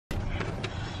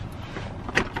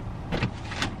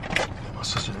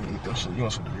You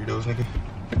want some Doritos, nigga?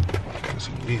 You want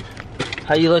some weed?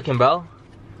 How you looking, bro?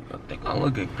 I think I'm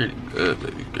looking pretty good,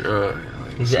 baby girl.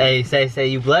 Like, Hey, say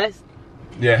you blessed?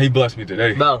 Yeah, he blessed me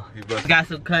today. Bro, he blessed me. Got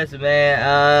some cuts,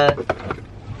 man.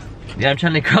 Yeah, I'm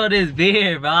trying to grow this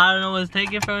beard, bro. I don't know what's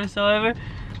taking from it, so ever.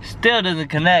 Still doesn't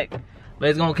connect, but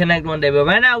it's gonna connect one day. But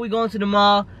right now, we going to the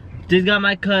mall. Just got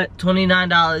my cut,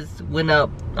 $29, went up.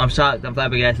 I'm shocked, I'm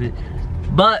flabbergasted.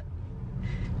 But,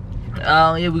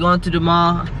 yeah, we going to the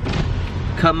mall.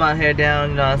 Cut my hair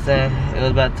down, you know what I'm saying? It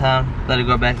was about time. Let it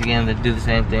grow back again to do the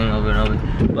same thing over and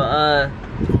over. But,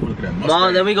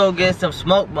 mom, then we go get some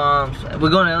smoke bombs. We're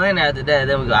going to Atlanta after that.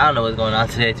 Then we go. I don't know what's going on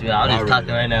today, to be honest. I'm just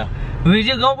talking right now. We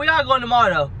are going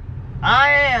tomorrow though. I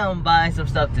am buying some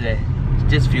stuff today.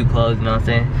 Just a few clothes, you know what I'm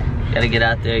saying? Gotta get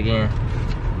out there again.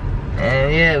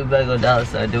 And yeah, we better go dollar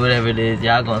store, do whatever it is.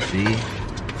 Y'all gonna see.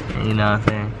 And you know what I'm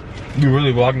saying? You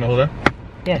really vlogging the whole day?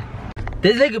 Yeah.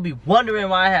 This nigga be wondering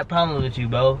why I have problems with you,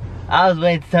 bro. I was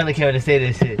waiting to tell the camera to say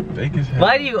this shit. Fake as hell.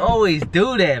 Why do you always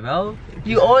do that, bro?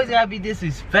 You always gotta be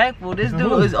disrespectful. This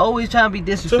dude is always trying to be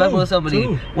disrespectful to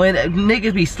somebody. When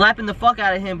niggas be slapping the fuck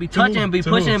out of him, be touching him, be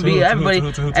pushing him, be everybody.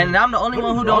 And I'm the only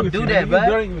one who don't do that, bro.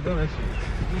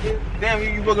 Damn,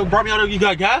 you fucking brought me out here. You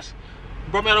got gas?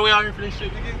 You brought me all the way out here for this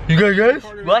shit, nigga. You got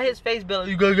gas? Why his face built?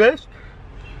 You got gas?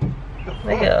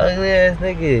 Nigga, ugly ass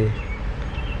nigga.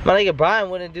 My nigga Brian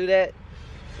wouldn't do that.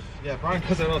 Yeah, Brian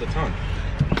does that all the time.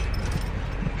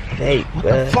 Fake, what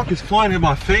bro. the fuck is flying in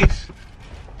my face?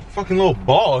 Fucking little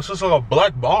ball. It's just like a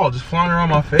black ball just flying around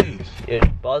my face. Your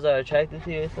balls are attractive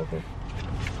to you or something?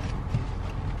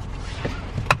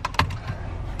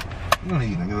 You don't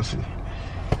eat, nigga. Let's see.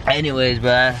 Anyways,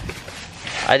 bro,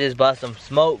 I just bought some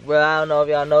smoke, bro. I don't know if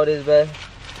y'all know this, bro,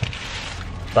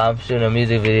 but I'm shooting a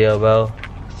music video, bro.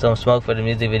 Some smoke for the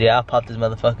music video. I'll pop this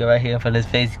motherfucker right here in front of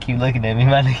his face. Keep looking at me,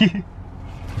 my nigga.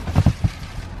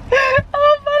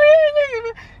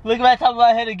 Look at my top of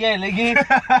my head again, nigga. Look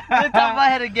at top of my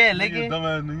head again, nigga.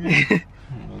 Dumbass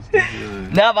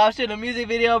nigga. Nah, but I'm shooting a music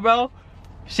video, bro.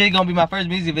 Shit gonna be my first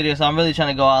music video, so I'm really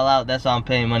trying to go all out. That's why I'm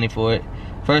paying money for it.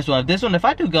 First one. This one, if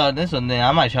I do good on this one, then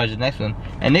I might charge the next one.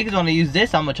 And niggas wanna use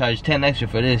this, I'm gonna charge 10 extra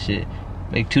for this shit.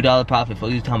 Make $2 profit for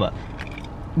what you talking about.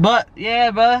 But,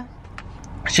 yeah, bro.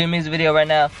 Shooting a music video right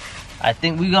now. I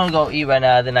think we gonna go eat right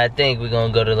now, then I think we're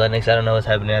gonna go to Lennox. I don't know what's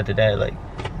happening after that. Like,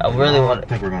 I really want to. I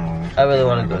think we're gonna. I really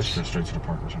want to go straight to the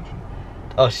park or something.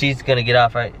 Oh, she's gonna get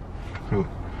off, right? Who?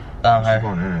 Her. She's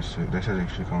going in. They said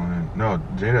she's going in. No,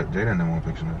 Jada didn't want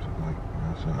pictures. Like,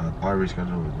 so I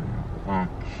rescheduled with Jada.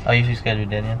 Oh, you rescheduled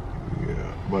that, yeah?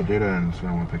 Yeah, but Jada and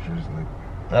Sven want pictures. Like,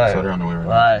 alright. So they're on the way right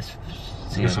now.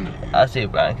 I'll see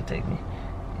if Brian can take me.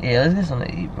 Yeah, let's get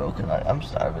something to eat, bro. Cause like, I'm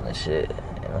starving and shit.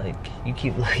 Like, you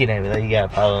keep looking at me like you got a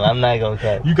problem. I'm not gonna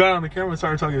cut. You got on the camera and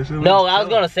started talking shit. No, I was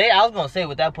gonna say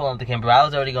without pulling up the camera. I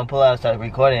was already gonna pull out and start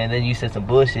recording, and then you said some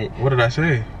bullshit. What did I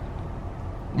say?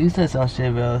 You said some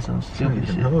shit, bro. Some stupid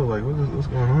shit. Know, like, what's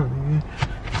going on, nigga?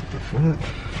 What the fuck?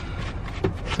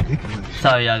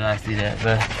 Sorry, y'all guys see that,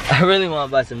 but I really want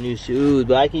to buy some new shoes,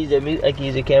 but I can use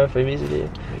your camera for music video.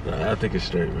 I think it's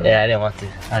straight, bro. Yeah, I didn't want to.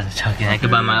 I was just joking. I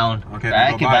could buy my own. Okay,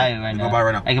 I can buy it right now. Go buy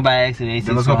right now. I can buy actually.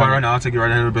 Then let's go buy right now. I'll take you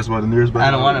right ahead to the best buy, the nearest best.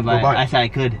 I don't want to buy it. I said I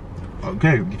could.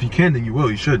 Okay, if you can, then you will.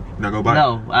 You should. Now go buy.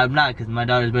 No, I'm not, because my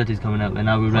daughter's birthday's coming up, and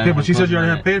I would. Okay, but she said you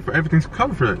already had paid for everything's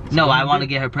covered for that. No, I want to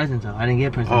get her presents though. I didn't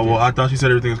get presents. Oh well, I thought she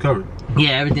said everything was covered.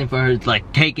 Yeah, everything for her,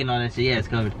 like cake and all that shit. Yeah, it's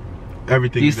covered.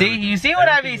 Everything. You see what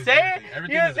I be saying?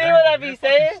 You see what I be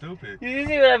saying? Stupid. You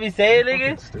see what I be saying,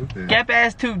 nigga? Stupid. Cap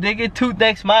ass tooth, nigga. Tooth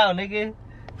neck smile, nigga.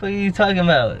 What are you talking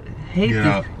about? Hate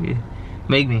this. Yeah.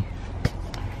 Make me.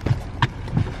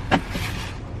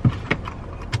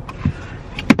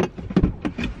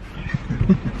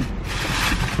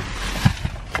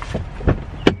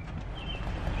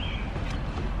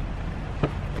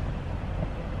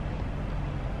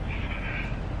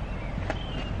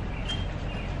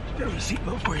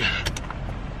 Seatbelt for you.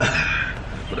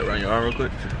 Put it around your arm real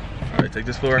quick. Alright, take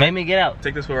this foot right. Make me get out.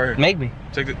 Take this foot right here. Make me.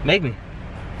 Take it. Make me.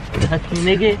 Touch me,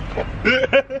 nigga.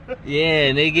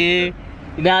 Yeah, nigga.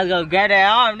 You know I was gonna grab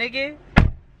that arm, nigga.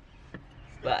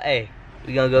 But hey,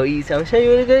 we gonna go eat something. Show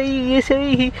you what to go eat. Show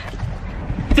you.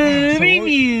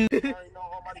 Review.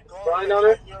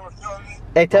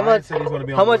 Hey, tell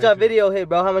me how much our video hit,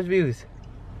 bro? How much views?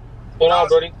 Hold on,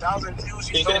 Brody. 1,000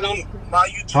 views. You said no? My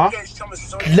YouTube page coming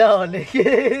soon. No,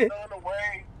 nigga.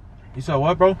 You said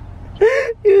what, bro?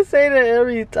 You say that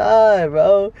every time,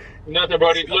 bro. Nothing,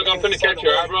 Brody. Look, I'm finna catch you,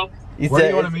 alright, bro? You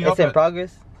said it's in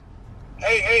progress?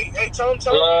 Hey, tell him,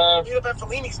 meet up at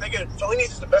Fellini's, nigga.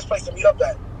 Fellini's is the best place to meet up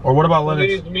at. Or what about Lennox?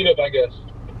 Fellini's to meet up, I guess.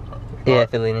 Yeah,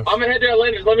 Fellini's. I'm gonna head there at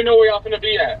Lennox. Let me know where y'all finna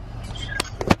be at.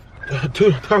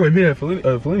 Dude, talk with me at Fellini's.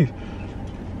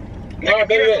 Alright,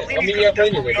 baby, I'll meet you at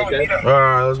Fellini's, okay?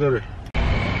 Alright, let's go there.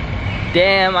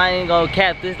 Damn, I ain't gonna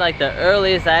cap. This like the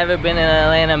earliest I ever been in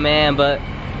Atlanta, man. But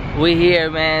we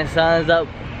here, man. Sun's up.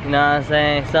 You know what I'm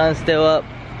saying? Sun's still up.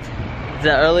 It's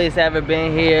the earliest I ever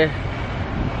been here.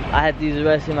 I had to use the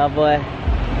restroom, my boy.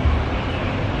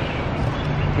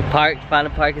 We parked, found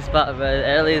a parking spot, bro. The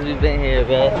earliest we've been here,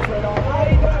 bro.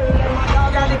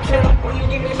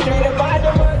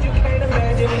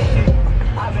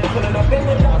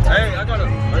 Hey, I gotta.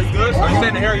 Are you good? Are you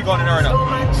staying in here or are you going in there right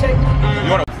now? You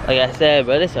wanna? Like I said,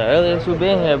 bro, this the earliest we've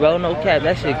been here, bro. No cap,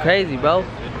 that shit crazy, bro.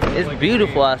 It's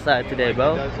beautiful outside today,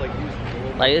 bro.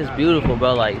 Like, it's beautiful,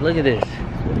 bro. Like, look at this.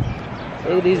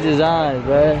 Look at these designs,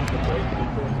 bro.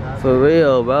 For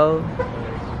real, bro.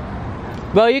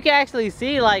 Bro, you can actually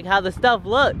see, like, how the stuff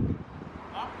look.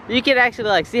 You can actually,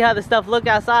 like, see how the stuff look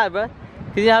outside, bro.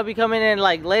 Cause you know how we come in and,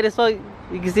 like, latest fuck,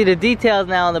 you can see the details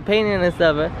now on the painting and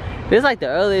stuff, bro. This is, like, the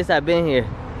earliest I've been here.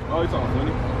 Oh, you talking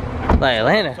Fellini? Like,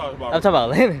 Atlanta. I'm talking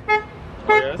about Atlanta.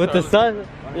 Oh, yeah, With the sun.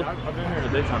 I've been here in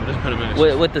the daytime. This could have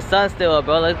been. With the sun still up,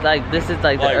 bro. Looks like this is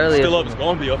like the earliest. Still up. It's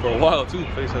gonna be up for a while too.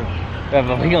 Face up. Yeah,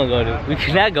 but we gonna go to. We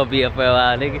cannot go be up for a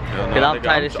while, nigga. Cause I'm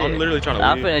tired of shit. I'm literally trying to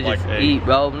I'm leave. finna just like, eat,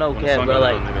 bro. No cap, bro.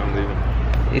 Like, I'm leaving.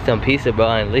 eat some pizza, bro,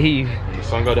 and leave. When the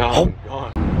sun go down, I'm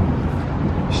gone.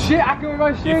 Shit, I can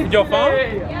remember shit. Your phone?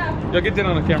 Yeah. Yo, get that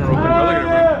on the camera real quick, bro. Look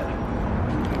at it,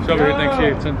 bro. Show me everything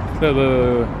shit. To the.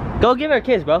 Go give her a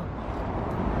kiss, bro.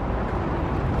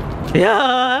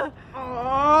 Yeah.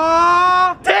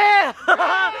 Damn!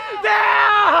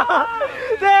 Damn!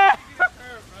 Damn!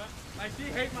 Like, she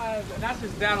hate my ass, and that's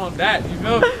just down on that, you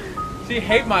feel? She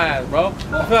hate my ass, bro. I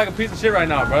feel like a piece of shit right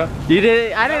now, bro. You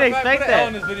did. I didn't expect put an L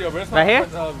in that. this video, bro. It's Right here?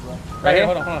 Bro. Right here?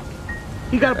 Hold on.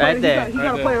 He gotta play. Right there. He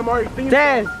gotta play him already.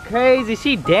 That's crazy.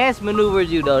 She dance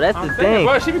maneuvers you though. That's the thing.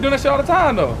 Bro, she be doing that shit all the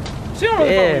time, though. She don't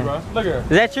really Yeah. me, bro. Look at her. Is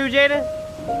that true, Jada?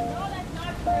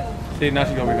 See, now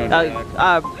she gonna be going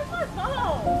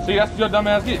See, that's what your dumb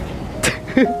ass get.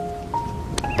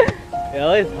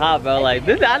 Yo, it's hot, bro. Like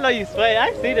this, I know you sweat.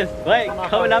 I see the sweat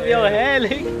coming up your head.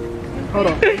 Like. Hold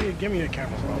on. Give me a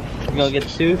camera, bro. You gonna get the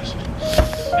shoes?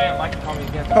 Damn, Mikey called me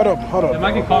again. Hold up. Yeah,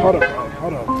 Mikey called Hold me. up.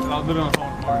 Hold up. I'll do it on the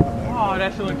phone tomorrow. Oh,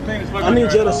 that shit look clean as fuck. I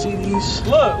need you to see these.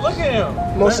 Look at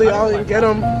him. Most of y'all didn't get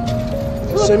them.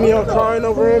 Send me out crying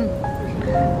over him.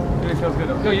 It feels good.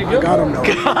 Yo, you I good? got them though.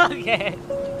 Okay.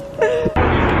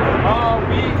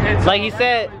 It's Like he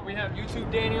said, we have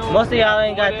YouTube Daniel. most of y'all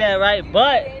ain't got that right,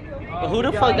 but who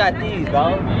the fuck got these,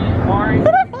 bro? Who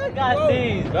the fuck got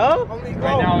these, bro? Right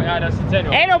now, yeah, that's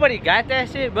Centennial. Ain't nobody got that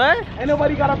shit, bro. Ain't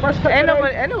nobody got a fresh cut. Ain't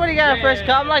nobody got a fresh cut.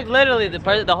 I'm like literally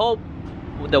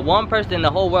the one person in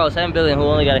the whole world, 7 billion, who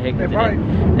only got a haircut today.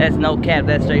 That's no cap.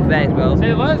 That's straight facts, bro.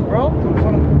 Say less, bro.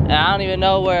 And I don't even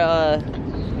know where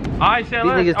I said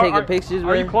these niggas taking pictures,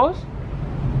 bro. Are you close?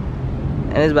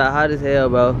 And it's about hot as hell,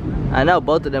 bro. I know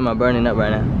both of them are burning up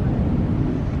right now.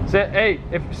 Say, hey,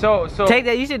 if so. Take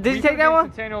that. Did you take that one?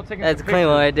 That's a clean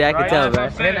one right there. I can tell, bro.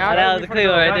 That was a clean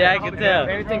one right there. I can tell.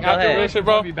 Anything Go after ahead. this shit,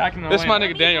 bro. This is my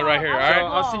nigga Daniel right here, alright?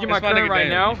 I'll send you my This is current right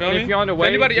Daniel, now. you feel And me? if you're on the way,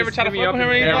 anybody ever just try to hit me fuck up with him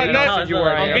or and anything like let me that, know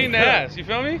where I I'm am. beating the ass, you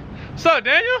feel me? What's up,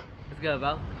 Daniel? Let's go,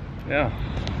 bro. Yeah.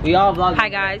 We all vlogging. Hi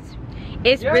guys,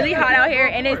 it's really hot out here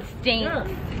and it stinks.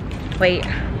 Wait,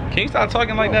 Can you stop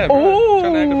talking like that, bro?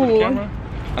 Trying to act up for the camera.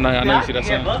 I know you see that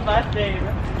sign.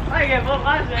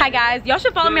 hi guys, y'all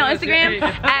should follow me on Instagram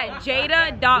at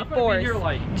jada.force,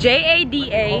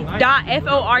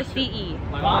 JADA.FORCE.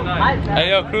 Hey,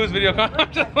 yo, cruise video.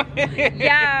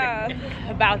 Yeah,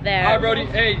 about that. Alright, Brody.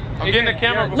 Hey, I'm getting the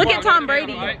camera. Look at Tom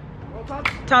Brady.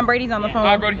 Tom Brady's on the phone.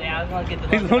 Alright, Brody. Yeah, I was gonna get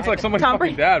the He looks like somebody's Tom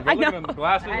fucking Brady. dad, bro. I Look at know. him,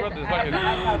 glasses, bro. This fucking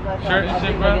shirt and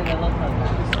shit,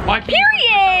 bro. Mikey,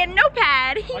 Period. No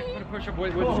pad. Mikey, I'm gonna push your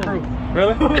boy with his crew.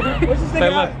 Really? What's this Say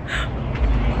nigga less.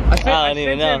 got? I don't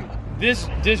even know.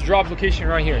 This drop location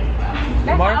right here.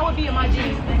 That's how I would be in my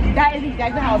jeans. That is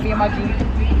exactly how I would be in my jeans.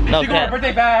 No She got her cap.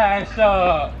 birthday bash.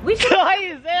 We should Why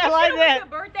you say it like that? a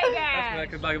birthday bash.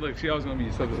 Cause like, look, she always gonna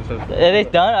be so. Are they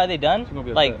done? Are they done? gonna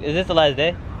be Like, upset. is this the last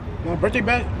day? No, birthday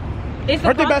bet. It's a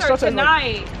Birthday bash concert starts at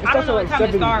like- tonight. I don't know what time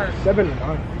it starts. 7 or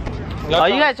 9. Oh,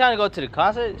 you guys trying to go to the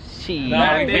concert? She. No,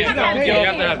 we you got have to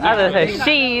have I was gonna say,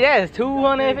 she. That's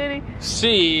 250.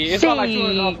 See, it's not like See.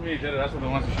 $200 for me, Jada. That's what the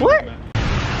ones. What?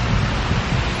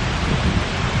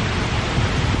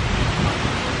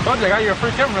 Told you I got you a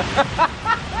free camera.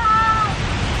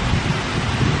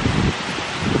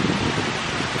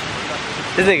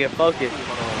 This nigga focus.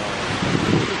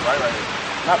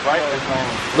 Not bright,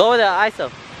 it's Go with the ISO.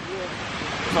 on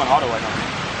auto right now.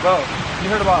 Bro, you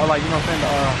heard about, like, you know what I'm saying,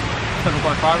 the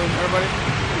 7.5 and everybody?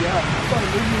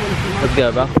 What's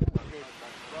good, bro?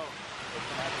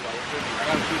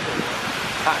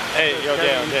 Hey, yo,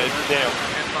 damn.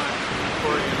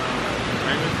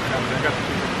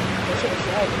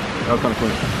 That was kind of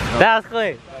clean. That was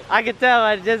clean. I could tell.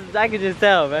 I could just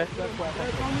tell, man. He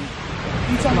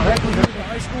talking about that in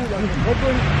high school, like in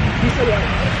Brooklyn. He said like,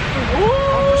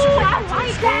 ooh, I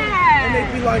like that. And they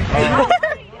be like, hey,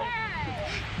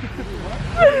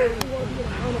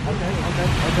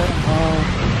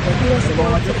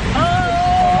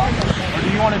 Do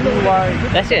you want to do like?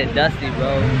 That shit dusty,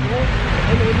 bro.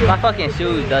 My fucking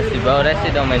shoes dusty, bro. That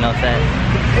shit don't make no sense.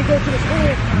 they go to the school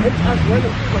and ask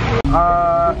random.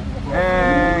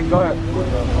 And go ahead.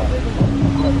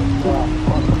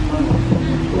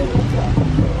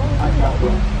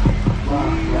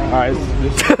 Alright,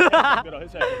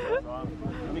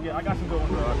 I got some good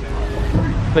ones, bro.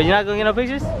 But you're not gonna get no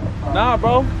pictures? Nah,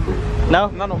 bro. No?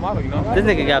 Not no model, you know. This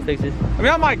nigga got pictures. I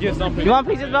mean, I might get some pictures. You want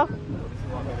pictures, bro?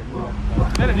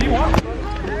 Hey, do you want?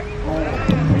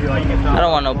 I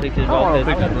don't want no pictures, bro. I don't want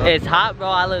no pictures, bro. It's hot, bro.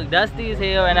 I look dusty as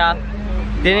hell and I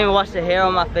didn't even wash the hair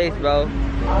on my face, bro.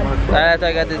 Right after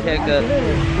I got this haircut.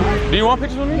 Do you want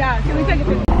pictures with me? Yeah, can we take a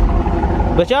picture?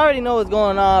 But you already know what's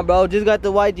going on, bro. Just got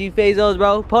the white G Fazos,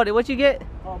 bro. Pody, what you get?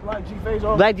 Black G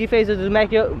Fazos. Black G Fazos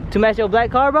to match your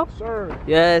black car, bro? Sir.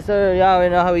 Yes, sir. Y'all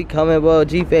already know how we coming, bro.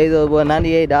 G Fazos, bro.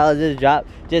 $98 just dropped.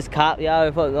 Just cop. Y'all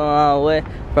already fuck going on with.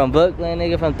 From Brooklyn,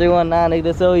 nigga. From 319, nigga.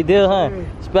 That's what we do, huh?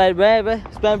 Spread bread, bro.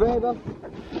 Spread bread, bro.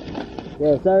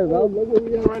 Yes, sir, bro. Look what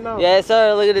we in right now. Yes,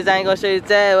 sir. Look at this. I ain't gonna show you the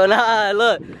tag, but nah,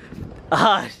 look.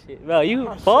 Oh, shit, bro.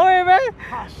 You foreign, bro?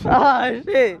 Oh,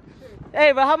 shit.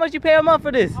 Hey, bro, how much you pay a month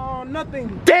for this? Oh,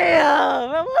 nothing.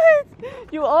 Damn, man, what?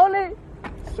 You own it?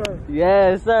 Sir.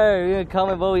 Yes, sir. We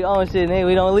coming, but we own shit, nigga.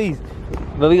 We don't lease.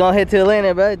 But we gonna head to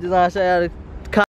Atlanta, bro. Just wanna show y'all the